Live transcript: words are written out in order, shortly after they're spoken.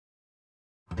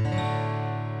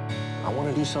want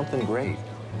to do something great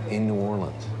in New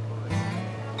Orleans.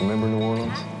 Remember New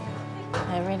Orleans?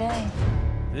 Every day.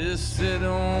 This city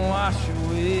won't wash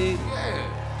away.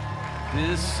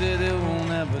 This city will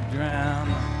never drown.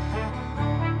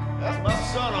 That's my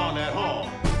son on that horn.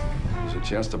 There's a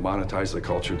chance to monetize the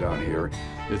culture down here.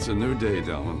 It's a new day,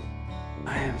 Dylan.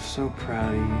 I am so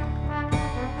proud of you.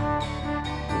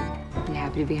 You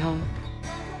happy to be home?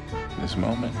 This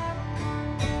moment.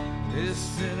 This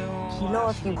city won't You know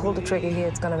if you pull the trigger here,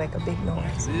 it's gonna make a big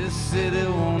noise. This city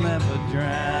won't ever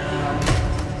drown.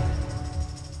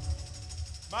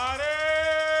 Money!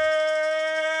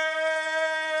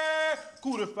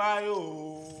 Coup de fire.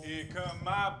 Here come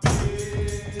my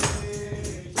bitch.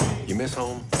 You miss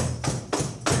home?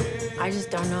 I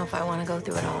just don't know if I want to go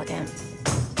through it all again.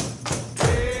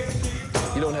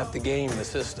 You don't have to game the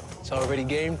system. It's already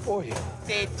gamed for you.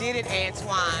 They did it,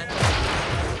 Antoine.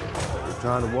 They're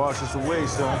trying to wash us away,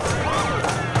 son.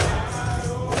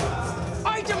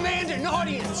 I demand an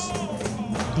audience!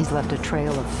 He's left a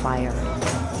trail of fire.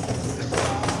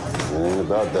 It ain't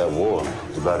about that war.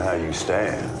 It's about how you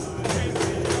stand.